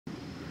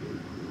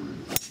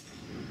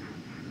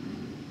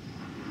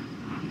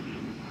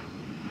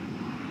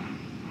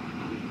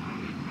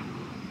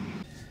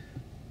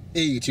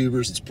Hey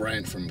YouTubers, it's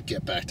Brian from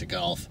Get Back to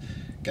Golf.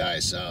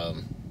 Guys, I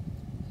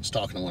was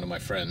talking to one of my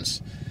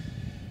friends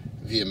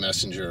via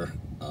Messenger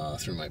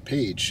through my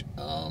page,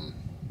 and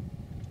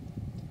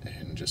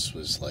just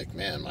was like,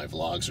 man, my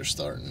vlogs are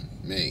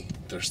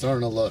they're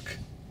starting to look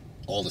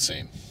all the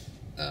same.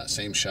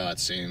 Same shot,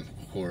 same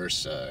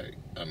course.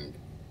 I'm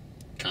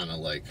kind of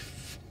like,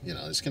 you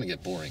know, it's going to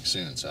get boring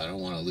soon, so I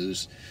don't want to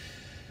lose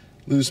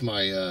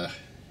my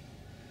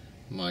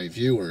my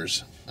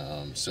viewers.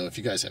 So if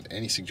you guys have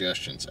any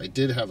suggestions, I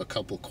did have a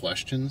couple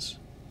questions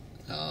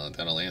that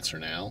I'll answer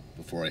now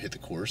before I hit the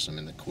course. I'm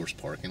in the course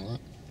parking lot.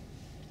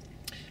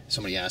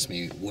 Somebody asked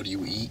me, what do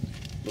you eat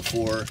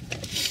before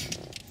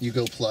you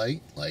go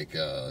play? Like,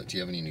 do you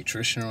have any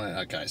nutrition?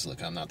 Guys,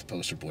 look, I'm not the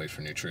poster boy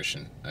for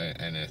nutrition.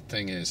 And the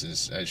thing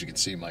is as you can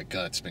see, my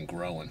gut's been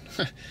growing.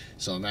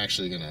 So I'm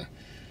actually going to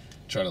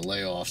try to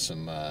lay off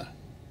some,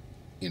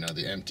 you know,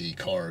 the empty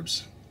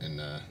carbs.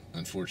 And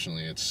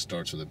unfortunately, it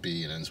starts with a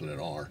B and ends with an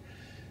R.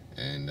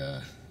 And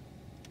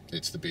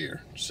it's the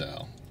beer.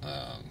 So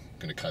I'm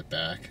going to cut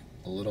back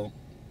a little,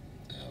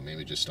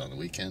 maybe just on the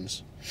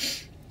weekends.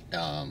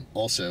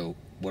 Also,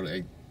 what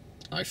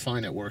I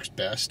find that works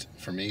best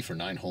for me for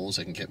 9 holes,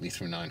 I can get me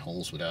through 9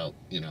 holes without,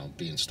 you know,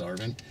 being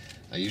starving.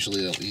 I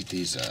usually will eat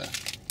these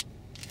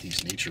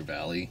Nature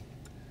Valley,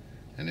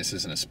 and this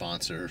isn't a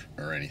sponsor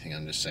or anything,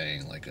 I'm just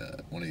saying, like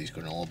one of these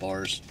granola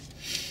bars.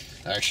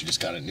 I actually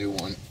just got a new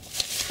one.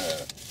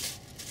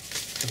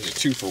 It was a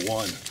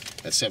 2-for-1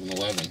 at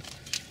 7-Eleven,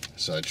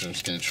 so I'm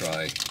just gonna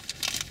try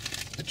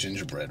the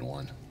gingerbread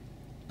one.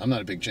 I'm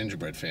not a big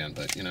gingerbread fan,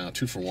 but you know,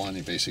 2-for-1,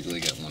 you basically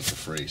get one for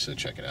free, so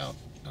check it out.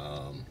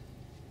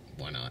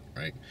 Why not,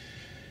 right?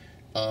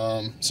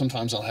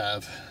 Sometimes I'll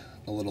have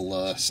a little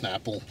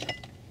Snapple.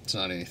 It's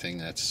not anything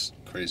that's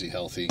crazy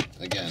healthy.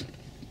 Again,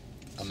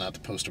 I'm not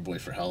the poster boy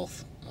for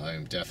health.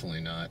 I'm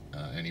definitely not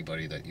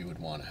anybody that you would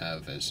want to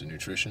have as a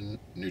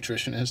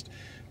nutritionist,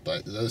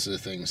 but those are the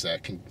things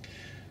that can.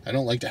 I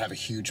don't like to have a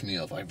huge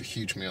meal. If I have a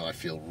huge meal, I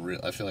feel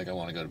like I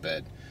want to go to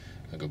bed.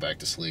 I go back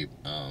to sleep.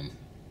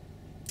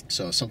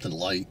 So something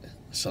light,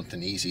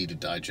 something easy to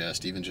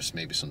digest, even just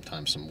maybe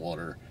sometimes some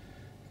water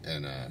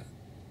and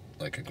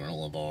like a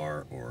granola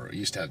bar, or I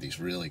used to have these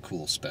really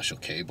cool Special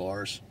K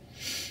bars,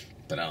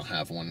 but I don't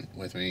have one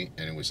with me,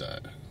 and it was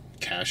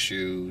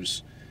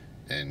cashews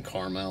and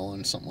caramel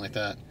and something like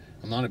that.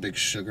 I'm not a big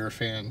sugar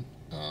fan,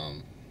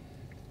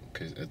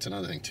 because it's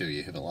another thing too,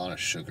 you have a lot of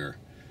sugar,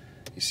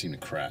 you seem to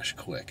crash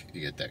quick.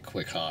 You get that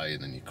quick high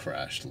and then you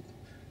crash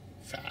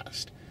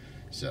fast.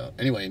 So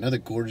anyway, another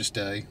gorgeous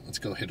day. Let's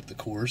go hit up the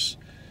course.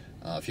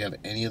 If you have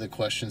any other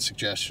questions,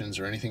 suggestions,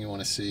 or anything you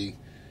want to see,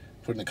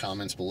 put in the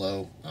comments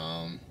below.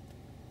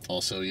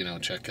 Also, you know,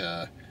 check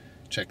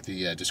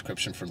the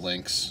description for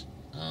links.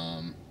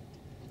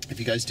 If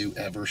you guys do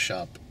ever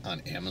shop on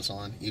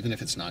Amazon, even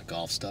if it's not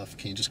golf stuff,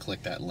 can you just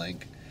click that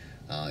link?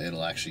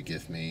 It'll actually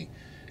give me,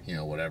 you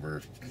know,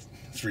 whatever,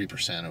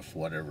 3% of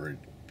whatever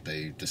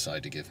they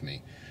decide to give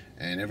me,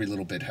 and every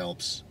little bit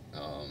helps.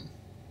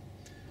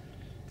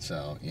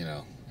 So, you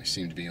know, I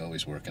seem to be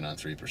always working on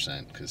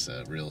 3% because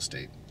real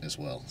estate as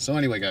well. So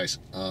anyway, guys,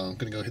 I'm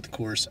gonna go hit the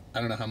course. I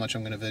don't know how much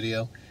I'm gonna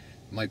video.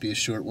 It might be a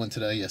short one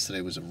today.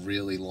 Yesterday was a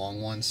really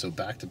long one, so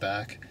back to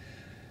back,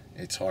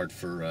 it's hard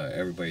for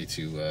everybody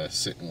to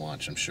sit and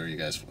watch. I'm sure you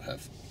guys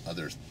have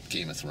other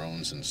Game of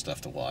Thrones and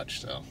stuff to watch.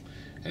 So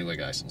anyway,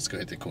 guys, let's go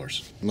hit the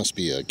course. Must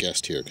be a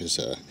guest here, because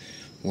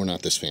we're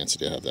not this fancy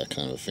to have that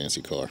kind of a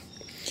fancy car.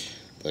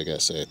 But I gotta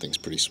say, I think it's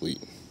pretty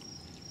sweet.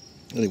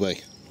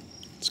 Anyway,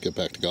 let's get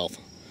back to golf.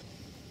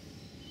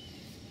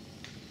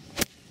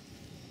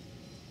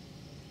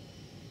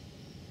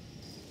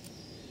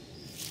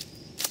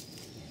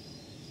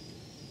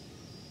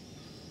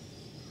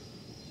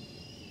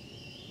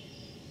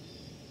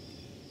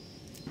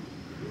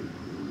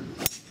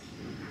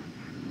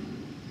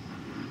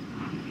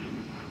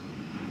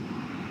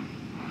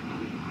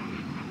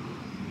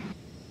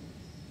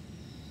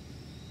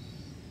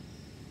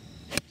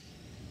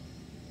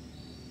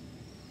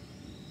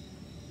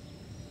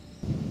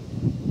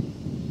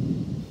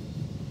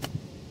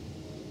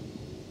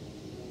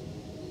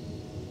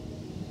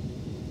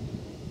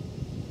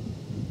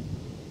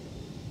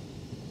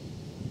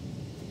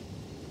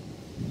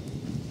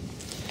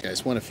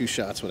 Guys, won a few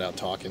shots without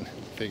talking.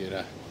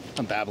 Figured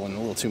I'm babbling a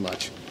little too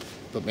much,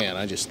 but man,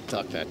 I just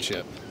ducked that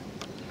chip.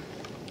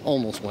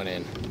 Almost went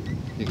in.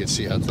 You can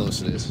see how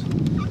close it is.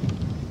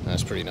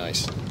 That's pretty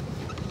nice.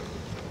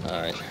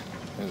 All right,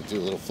 I'm gonna do a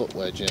little foot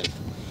wedge in.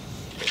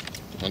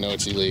 I know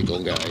it's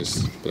illegal,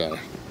 guys, but I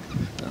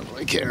don't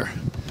really care.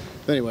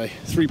 But anyway,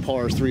 3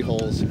 pars, 3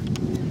 holes. I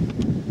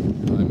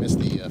missed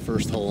the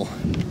first hole,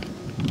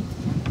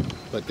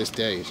 but this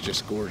day is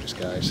just gorgeous,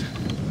 guys.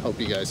 Hope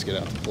you guys get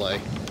out to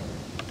play.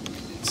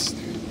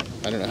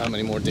 I don't know how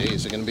many more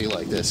days are going to be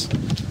like this,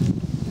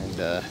 and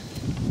then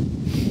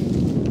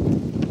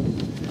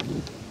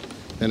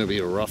it'll be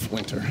a rough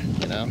winter,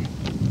 you know.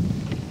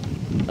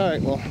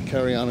 Alright, well,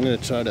 carry on. I'm going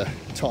to try to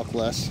talk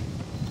less,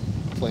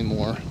 play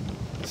more,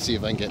 see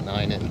if I can get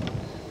 9 in.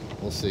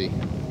 We'll see.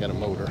 Got a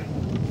motor.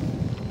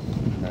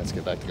 All right, let's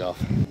get back to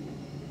golf.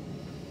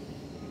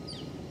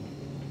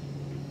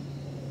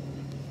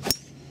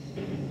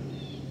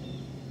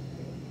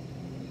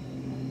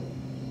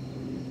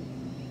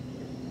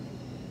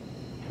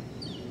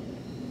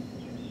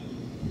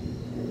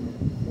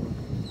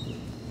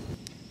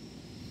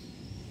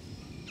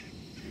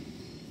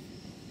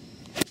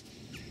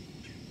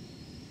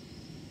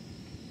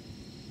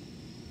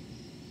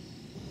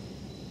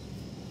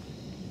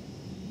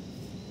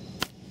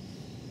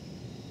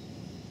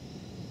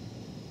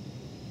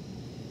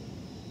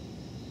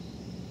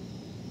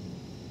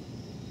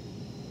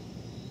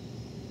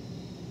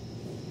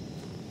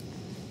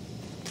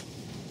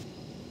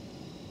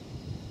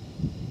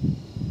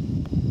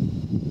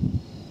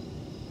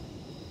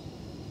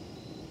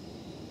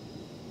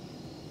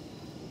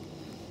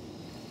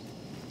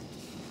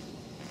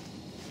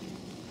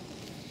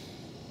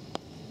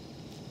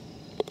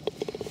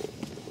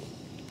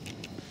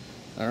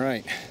 All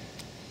right,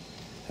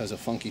 that was a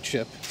funky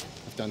chip.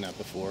 I've done that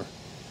before.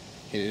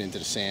 Hit it into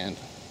the sand,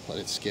 let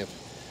it skip,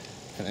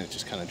 and then it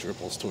just kind of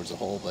dribbles towards the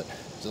hole, but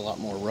it's a lot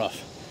more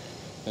rough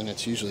than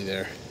it's usually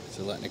there,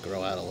 so letting it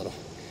grow out a little.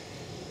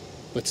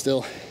 But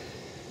still,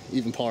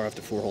 even par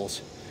after 4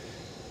 holes.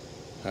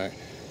 All right,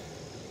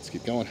 let's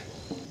keep going.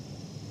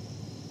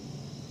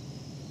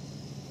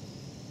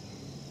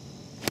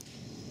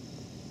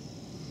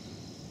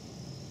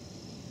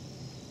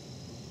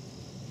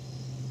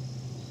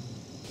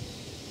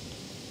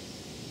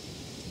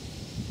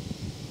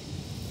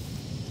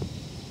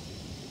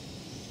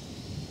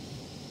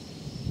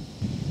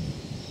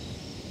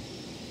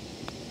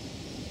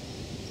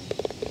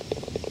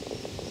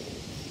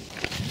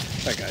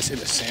 That guy's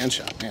hit a sand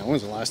shot. Man, when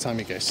was the last time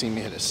you guys seen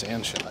me hit a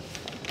sand shot?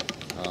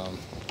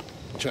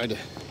 I tried to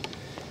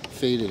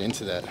fade it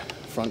into that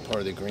front part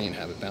of the green,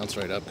 have it bounce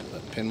right up because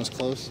the pin was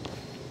close.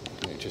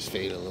 And it just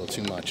faded a little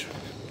too much,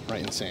 right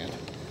in the sand.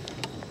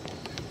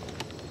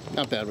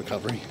 Not bad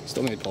recovery,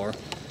 still made par.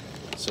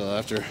 So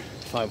after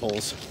 5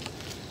 holes,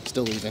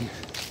 still even.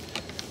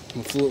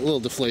 I'm a little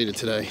deflated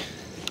today.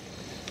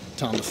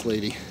 Tom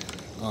deflated.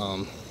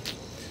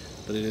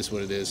 But it is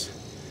what it is.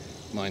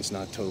 Mine's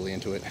not totally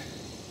into it.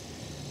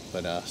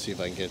 But see if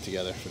I can get it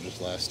together for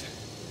this last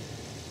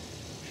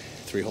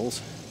 3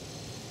 holes.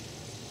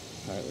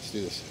 All right, let's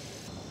do this.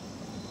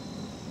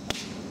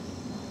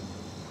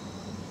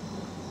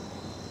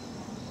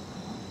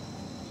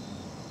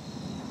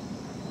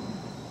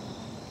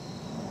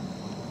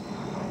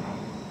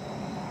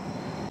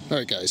 All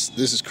right, guys,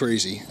 this is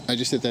crazy. I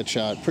just hit that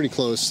shot pretty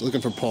close,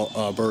 looking for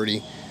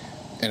birdie,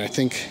 and I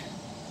think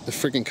the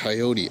freaking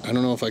coyote. I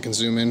don't know if I can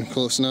zoom in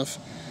close enough.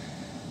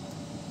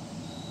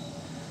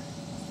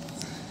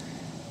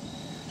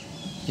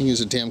 I think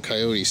there's a damn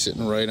coyote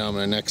sitting right on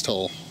my next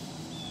hole.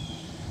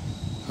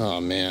 Oh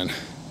man.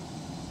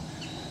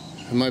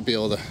 I might be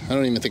able to, I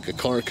don't even think a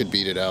car could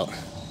beat it out.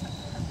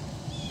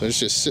 But it's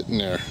just sitting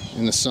there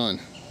in the sun.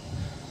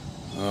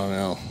 Oh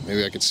no,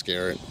 maybe I could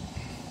scare it.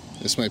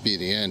 This might be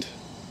the end.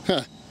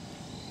 Huh.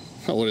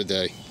 Oh, what a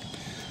day.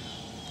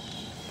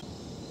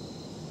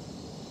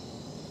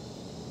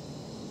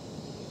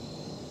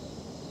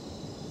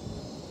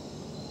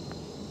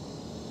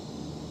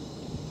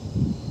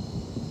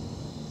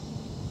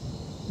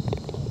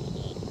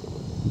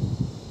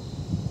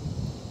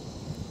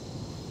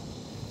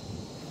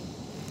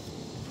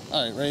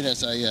 Alright, right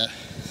as I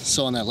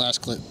saw in that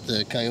last clip,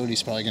 the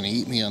coyote's probably going to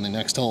eat me on the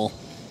next hole.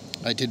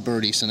 I did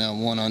birdie, so now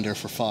I'm 1 under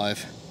for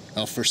 5.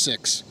 Oh, for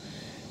 6.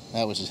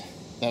 That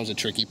was a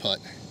tricky putt.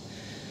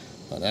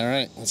 But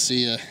alright, let's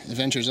see.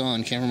 Adventure's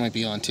on. Camera might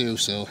be on too,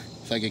 so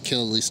if I get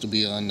killed, at least it'll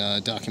be on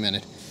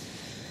documented.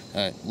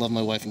 Alright, love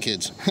my wife and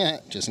kids.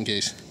 Just in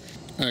case.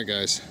 Alright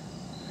guys.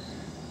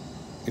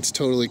 It's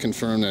totally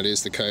confirmed that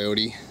is the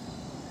coyote.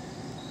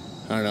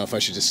 I don't know if I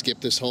should just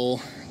skip this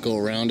hole, go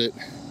around it,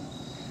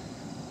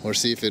 or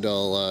see if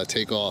it'll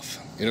take off.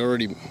 It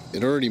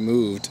already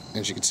moved,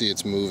 as you can see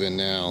it's moving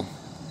now.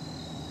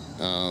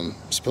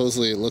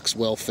 Supposedly it looks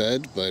well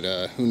fed,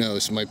 but who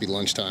knows, it might be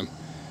lunchtime.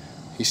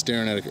 He's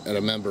staring at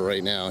a member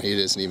right now. He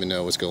doesn't even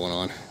know what's going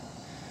on.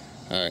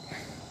 Alright.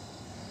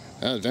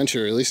 That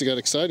adventure, at least it got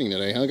exciting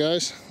today, huh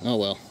guys? Oh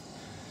well.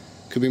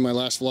 Could be my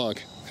last vlog.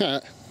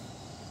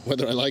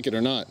 Whether I like it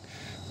or not.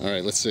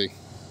 Alright, let's see.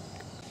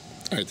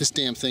 Alright, this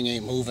damn thing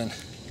ain't moving.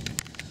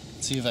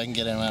 Let's see if I can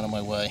get him out of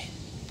my way.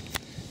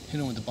 Hit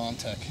him with the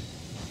bombtech.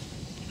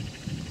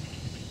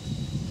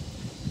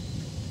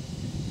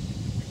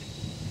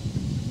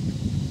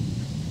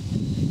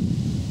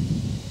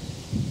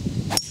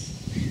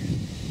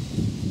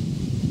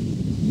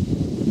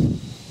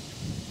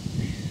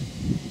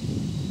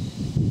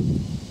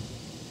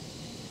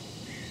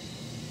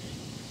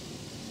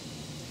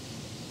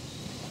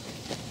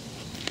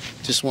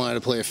 Just wanted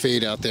to play a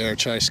fade out there,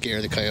 try to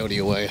scare the coyote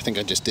away. I think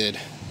I just did.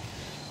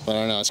 But I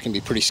don't know, it's gonna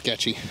be pretty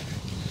sketchy.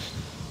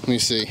 Let me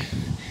see.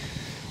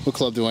 What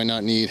club do I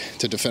not need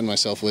to defend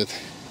myself with?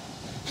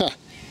 Huh.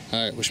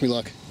 Alright, wish me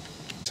luck.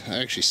 I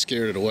actually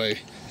scared it away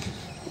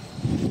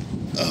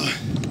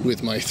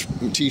with my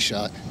tee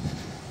shot.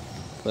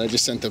 But I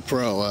just sent the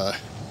pro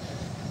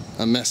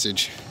a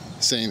message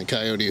saying the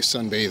coyote is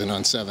sunbathing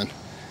on 7.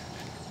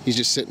 He's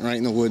just sitting right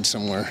in the woods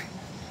somewhere.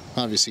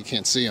 Obviously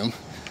can't see him.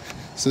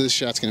 So this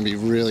shot's gonna be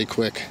really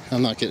quick.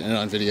 I'm not getting it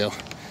on video.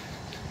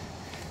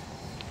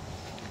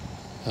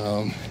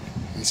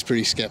 It's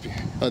pretty sketchy.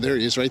 Oh, there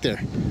he is right there.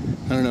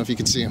 I don't know if you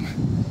can see him.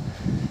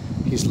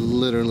 He's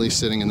literally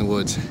sitting in the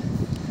woods.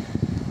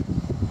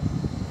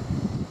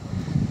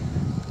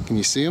 Can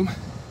you see him?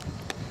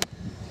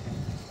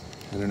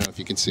 I don't know if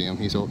you can see him.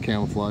 He's all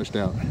camouflaged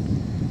out.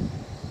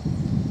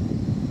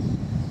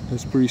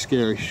 That's pretty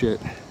scary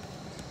shit.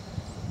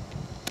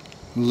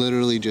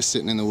 Literally just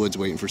sitting in the woods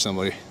waiting for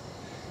somebody.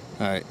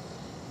 Alright.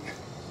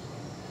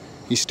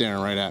 He's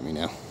staring right at me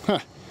now. Huh.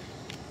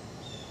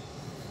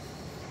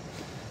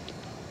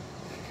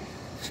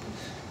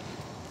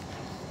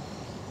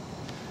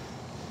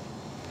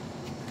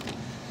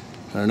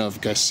 I don't know if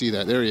you guys see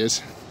that. There he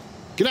is.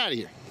 Get out of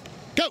here.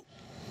 Go!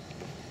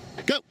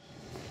 Go!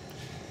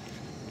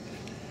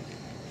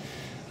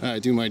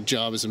 Alright, do my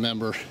job as a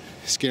member.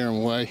 Scare him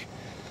away.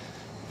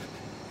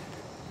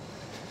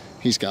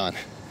 He's gone.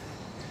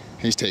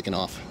 He's taken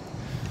off.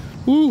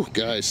 Woo,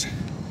 guys.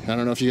 I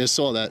don't know if you guys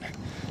saw that.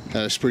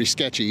 That was pretty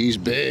sketchy. He's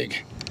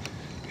big.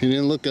 He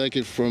didn't look like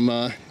it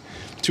from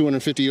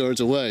 250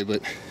 yards away,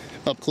 but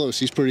up close,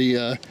 he's pretty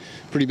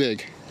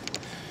big.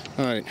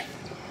 Alright.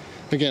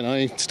 Again, I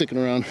ain't sticking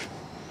around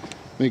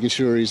making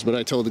sure but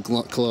I told the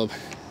club.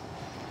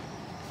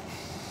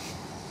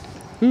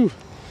 Whew.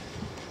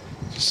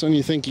 Son,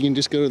 you think you can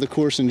just go to the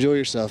course and enjoy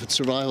yourself. It's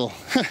survival.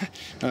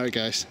 Alright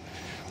guys,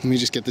 let me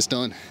just get this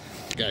done.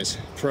 Guys,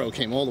 Pro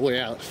came all the way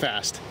out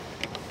fast.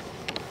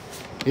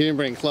 He didn't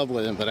bring club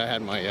with him, but I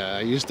had my,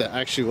 I used to,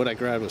 actually what I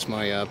grabbed was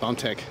my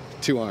bombtech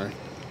 2-iron.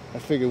 I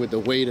figured with the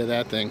weight of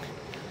that thing,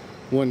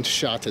 one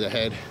shot to the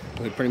head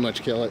would pretty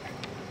much kill it.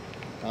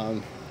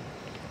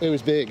 It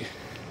was big,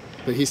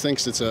 but he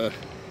thinks it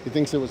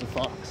was a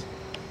fox.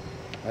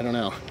 I don't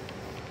know.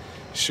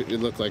 It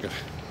looked like a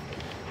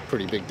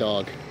pretty big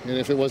dog. And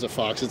if it was a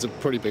fox, it's a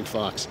pretty big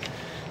fox.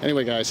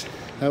 Anyway, guys,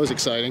 that was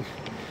exciting.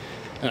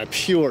 And I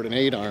pured an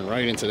 8-iron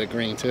right into the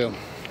green, too.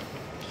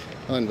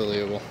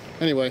 Unbelievable.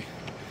 Anyway,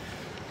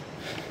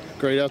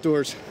 great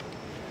outdoors.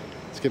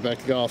 Let's get back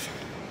to golf.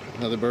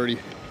 Another birdie,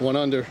 1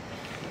 under.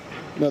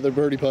 Another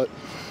birdie putt.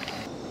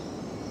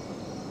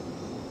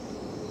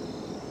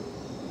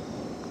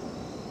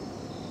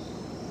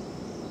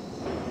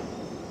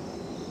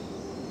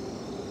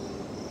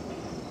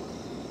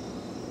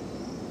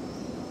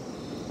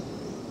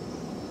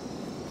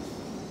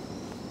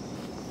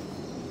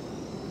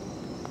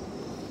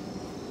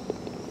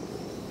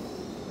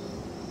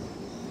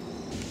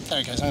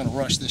 Alright guys, I'm going to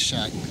rush this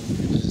shot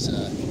because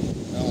I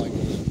don't like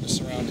the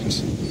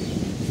surroundings.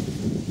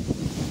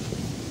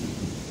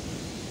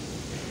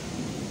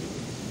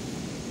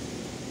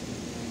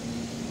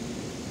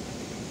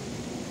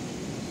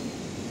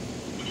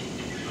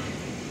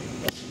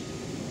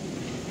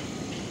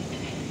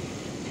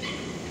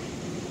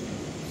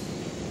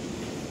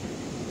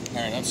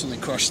 Alright,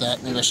 absolutely crushed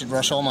that. Maybe I should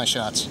rush all my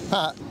shots.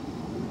 Ha!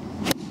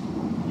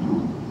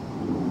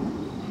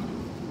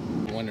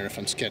 If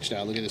I'm sketched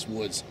out, look at this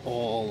woods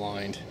all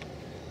lined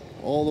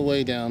all the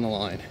way down the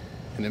line,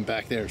 and then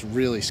back there it's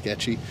really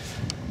sketchy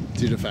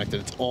due to the fact that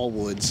it's all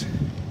woods.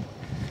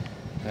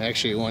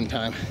 Actually, one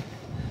time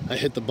I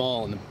hit the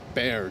ball and the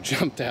bear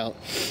jumped out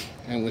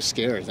and was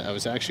scared. I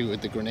was actually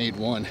with the grenade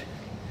 1.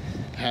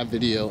 I have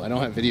video. I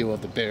don't have video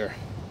of the bear,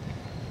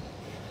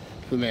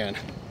 but man,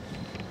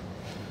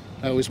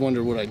 I always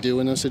wonder what I do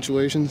in those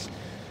situations.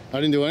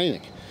 I didn't do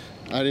anything.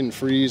 I didn't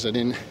freeze. I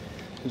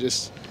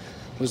just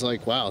was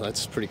like, wow,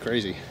 that's pretty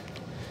crazy.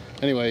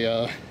 Anyway,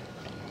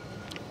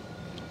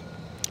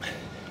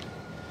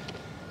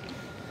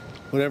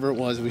 whatever it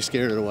was, we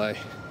scared it away,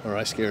 or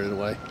I scared it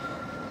away.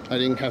 I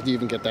didn't have to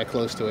even get that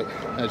close to it,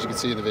 as you can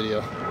see in the video.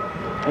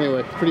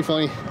 Anyway, pretty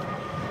funny.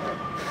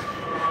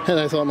 And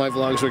I thought my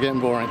vlogs were getting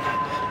boring.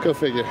 Go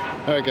figure.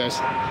 All right, guys,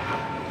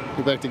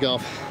 get back to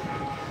golf.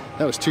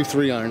 That was 2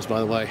 3-irons, by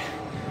the way.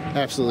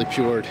 Absolutely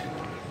pured.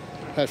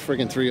 That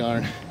friggin'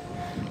 3-iron.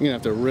 I'm gonna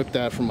have to rip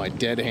that from my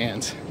dead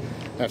hands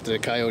after the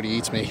coyote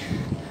eats me.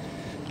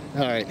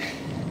 All right,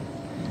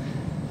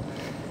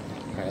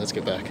 let's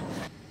get back.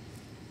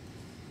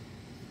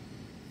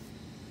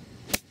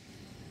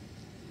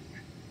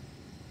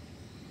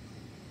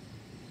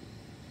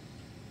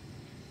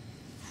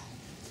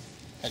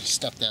 I just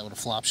stuck that with a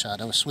flop shot.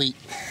 That was sweet.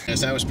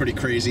 Yes, that was pretty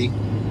crazy.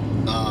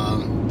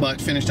 But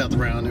finished out the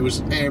round.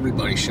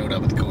 Everybody showed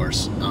up at the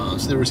course.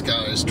 So there was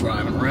guys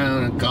driving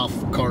around. A golf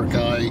cart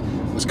guy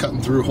was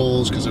cutting through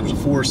holes because there was a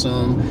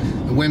foursome.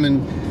 The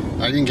women,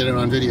 I didn't get it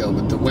on video,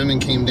 but the women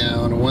came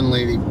down. One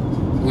lady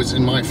was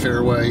in my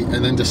fairway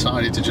and then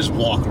decided to just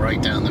walk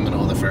right down the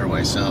middle of the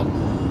fairway. So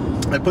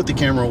I put the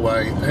camera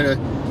away. I had a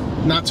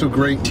not so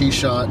great tee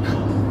shot,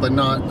 but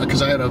not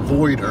because I had to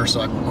avoid her,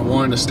 so I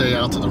wanted to stay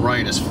out to the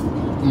right as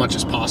much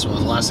as possible.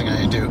 The last thing I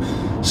had to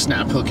do,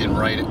 snap hooking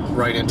right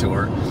into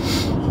her.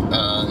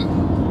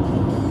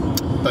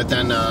 But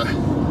then, oh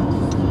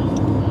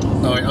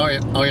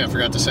yeah, I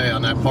forgot to say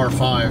on that par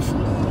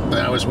 5,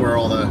 that was where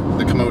all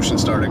the commotion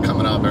started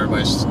coming up.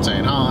 Everybody's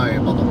saying hi,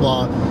 blah blah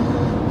blah.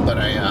 But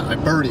I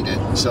birdied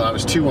it, so I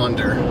was 2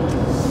 under,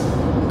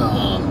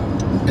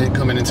 it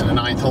coming into the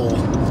 9th hole,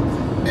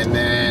 and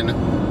then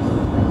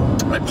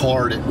I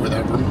parred it with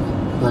a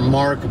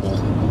remarkable,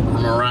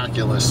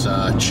 miraculous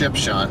chip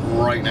shot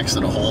right next to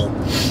the hole,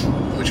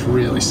 which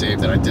really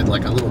saved it. I did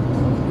like a little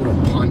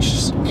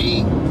punch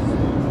 8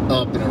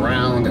 up and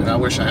around, and I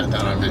wish I had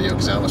that on video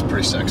because that was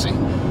pretty sexy.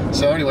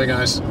 So anyway,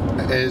 guys,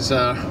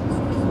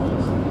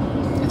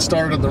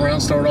 the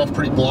round started off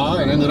pretty blah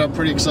and ended up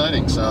pretty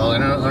exciting. So I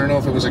don't know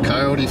if it was a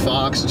Coyote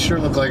Fox. It sure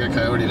looked like a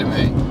coyote to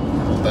me.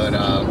 But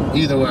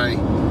either way,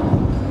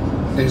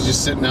 it was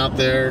just sitting out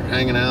there,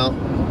 hanging out,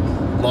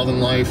 loving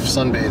life,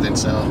 sunbathing.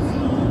 So,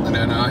 and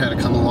then I had to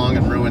come along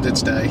and ruined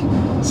its day.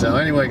 So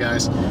anyway,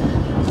 guys,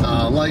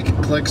 like,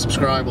 click,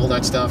 subscribe, all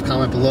that stuff.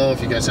 Comment below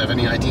if you guys have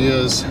any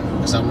ideas,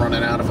 because I'm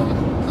running out of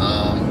them.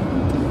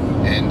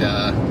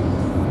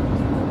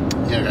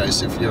 Yeah,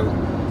 guys, if you're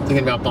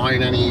thinking about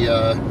buying any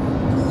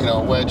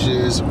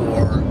wedges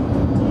or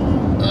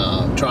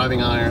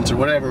driving irons or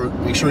whatever,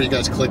 make sure you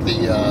guys click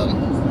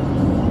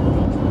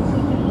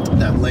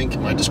that link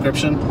in my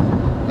description.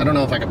 I don't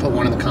know if I can put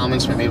one in the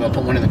comments, but maybe I'll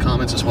put one in the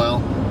comments as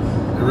well.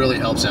 It really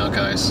helps out,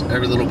 guys.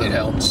 Every little bit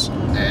helps,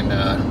 and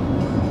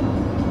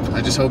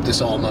I just hope this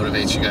all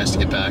motivates you guys to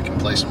get back and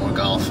play some more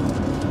golf.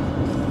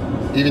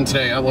 Even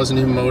today, I wasn't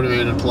even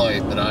motivated to play,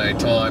 but I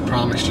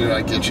promised you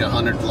I'd get you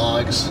 100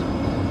 vlogs,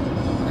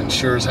 and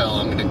sure as hell,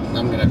 I'm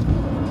gonna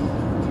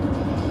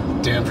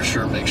damn for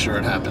sure make sure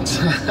it happens.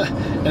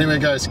 Anyway,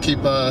 guys,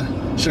 keep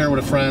sharing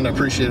with a friend. I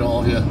appreciate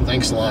all of you.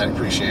 Thanks a lot. I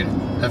appreciate it.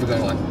 Have a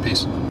good one.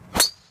 Peace.